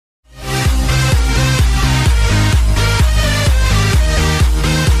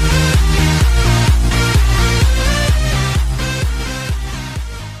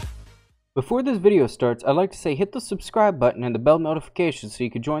Before this video starts, I'd like to say hit the subscribe button and the bell notification so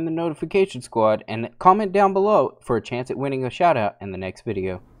you can join the notification squad, and comment down below for a chance at winning a shout out in the next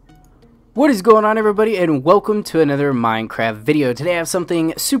video. What is going on, everybody, and welcome to another Minecraft video. Today I have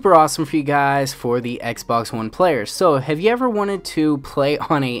something super awesome for you guys for the Xbox One players. So have you ever wanted to play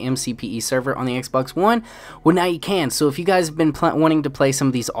on a Mcpe server on the Xbox One? Well, now you can. So if you guys have been wanting to play some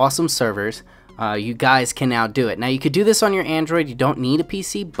of these awesome servers, you guys can now do it. Now you could do this on your Android. You don't need a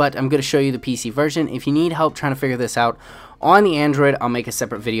PC, but I'm going to show you the PC version. If you need help trying to figure this out on the Android, I'll make a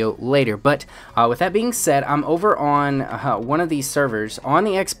separate video later. But with that being said, I'm over on one of these servers on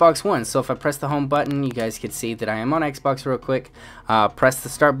the Xbox One. So if I press the home button, you guys can see that I am on Xbox real quick. Press the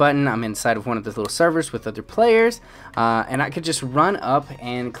start button. I'm inside of one of those little servers with other players, and I could just run up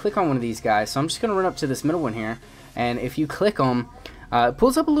and click on one of these guys. So I'm just going to run up to this middle one here, and if you click them, it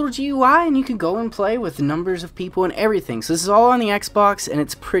pulls up a little GUI, and you can go and play with numbers of people and everything. So this is all on the Xbox, and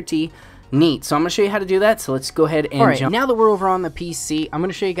it's pretty neat. So I'm going to show you how to do that. So let's go ahead and jump. Now that we're over on the PC, I'm going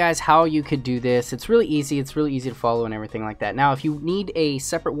to show you guys how you could do this. It's really easy. It's really easy to follow and everything like that. Now, if you need a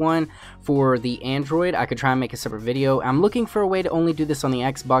separate one for the Android, I could try and make a separate video. I'm looking for a way to only do this on the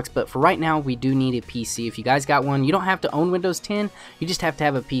Xbox, but for right now, we do need a PC. If you guys got one, you don't have to own Windows 10. You just have to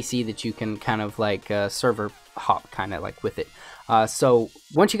have a PC that you can kind of like server hop kind of like with it. So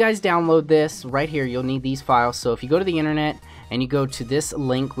once you guys download this right here, you'll need these files. So if you go to the internet and you go to this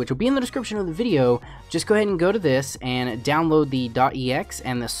link, which will be in the description of the video, just go ahead and go to this and download the .exe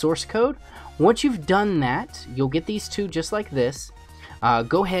and the source code. Once you've done that, you'll get these two just like this.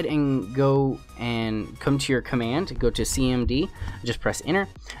 Go ahead and come to your command, go to CMD, just press enter.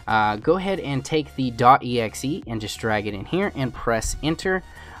 Go ahead and take the .exe and just drag it in here and press enter.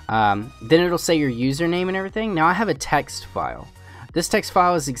 Then it'll say your username and everything. Now I have a text file. This text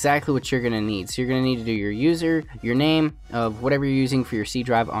file is exactly what you're going to need. So you're going to need to do your name of whatever you're using for your C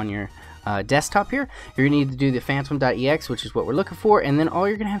drive on your desktop here. You're going to need to do the phantom.exe, which is what we're looking for. And then all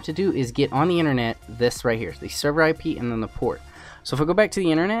you're going to have to do is get on the internet, this right here, the server IP and then the port. So if I go back to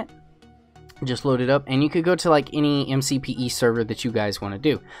the internet, just load it up, and you could go to like any MCPE server that you guys want to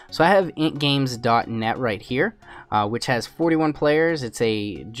do. So I have intgames.net right here, which has 41 players. It's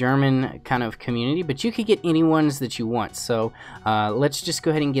a German kind of community, but you could get any ones that you want. So let's just go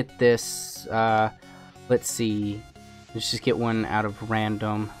ahead and get this. Let's see, let's just get one out of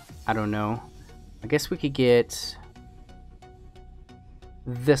random. I don't know, I guess we could get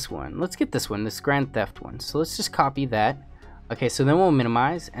this one. Let's get this one, this Grand Theft one. So let's just copy that. Okay, so then we'll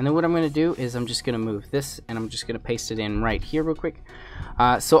minimize, and then what I'm going to do is I'm just going to move this, and I'm just going to paste it in right here real quick.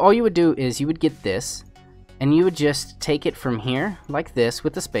 So all you would do is you would get this, and you would just take it from here like this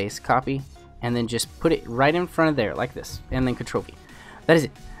with the space, copy, and then just put it right in front of there like this, and then Control V. That is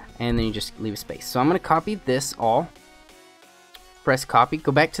it, and then you just leave a space. So I'm going to copy this all, press copy,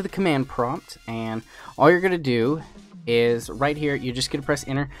 go back to the command prompt, and all you're going to do is right here, you're just going to press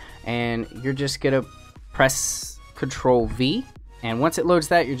enter, and you're just going to press Control V, and once it loads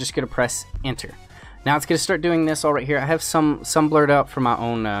that, you're just going to press enter. Now it's going to start doing this all right here. I have some blurred out for my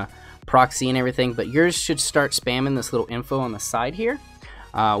own proxy and everything, but yours should start spamming this little info on the side here.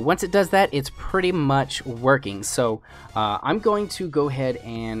 Once it does that, it's pretty much working. So I'm going to go ahead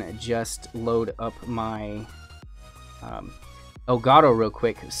and just load up my Elgato real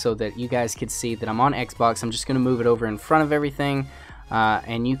quick so that you guys can see that I'm on Xbox. I'm just going to move it over in front of everything,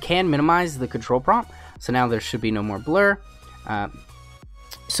 and you can minimize the control prompt. So now there should be no more blur.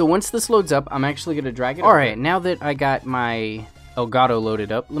 So once this loads up, I'm actually going to drag it. Alright, now that I got my Elgato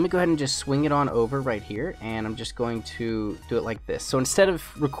loaded up, let me go ahead and just swing it on over right here. And I'm just going to do it like this. So instead of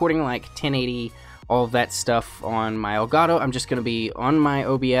recording like 1080, all of that stuff on my Elgato, I'm just going to be on my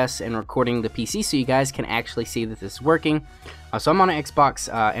OBS and recording the PC so you guys can actually see that this is working. So I'm on an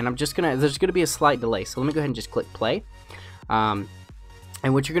Xbox, and I'm just going to, there's going to be a slight delay. So let me go ahead and just click play.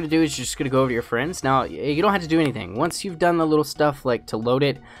 And what you're going to do is you're just going to go over to your friends. Now, you don't have to do anything. Once you've done the little stuff like to load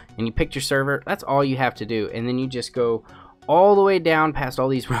it and you picked your server, that's all you have to do. And then you just go all the way down past all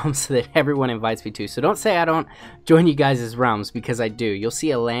these realms that everyone invites me to. So don't say I don't join you guys' realms, because I do. You'll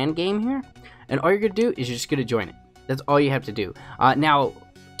see a LAN game here, and all you're going to do is you're just going to join it. That's all you have to do. Now,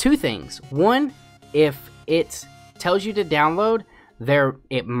 two things. One, if it tells you to download,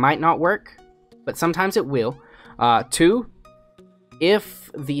 it might not work, but sometimes it will. Two, if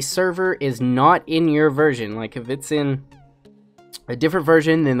the server is not in your version, like if it's in a different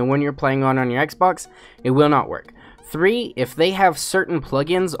version than the one you're playing on your Xbox, it will not work. 3, if they have certain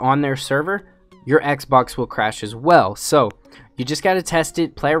plugins on their server, your Xbox will crash as well. So you just got to test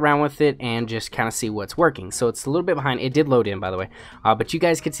it, play around with it, and just kind of see what's working. So it's a little bit behind. It did load in, by the way, but you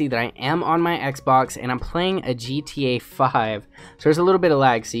guys can see that I am on my Xbox and I'm playing a GTA 5. So there's a little bit of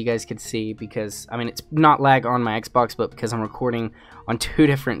lag, so you guys can see, because I mean it's not lag on my Xbox, but because I'm recording on 2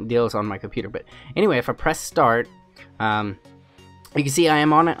 different deals on my computer. But anyway, if I press start, you can see I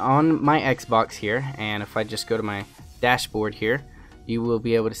am on my Xbox here, and if I just go to my dashboard here, you will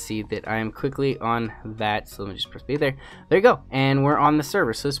be able to see that I am quickly on that. So let me just press B there. There you go, and we're on the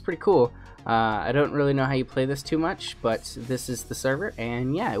server, so it's pretty cool. I don't really know how you play this too much, but this is the server,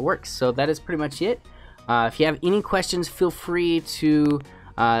 and yeah, it works. So that is pretty much it. If you have any questions, feel free to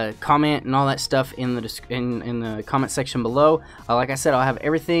comment and all that stuff in the comment section below. Like I said, I'll have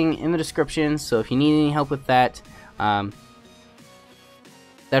everything in the description, so if you need any help with that,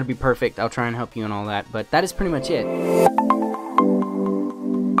 that'd be perfect. I'll try and help you and all that, but that is pretty much it.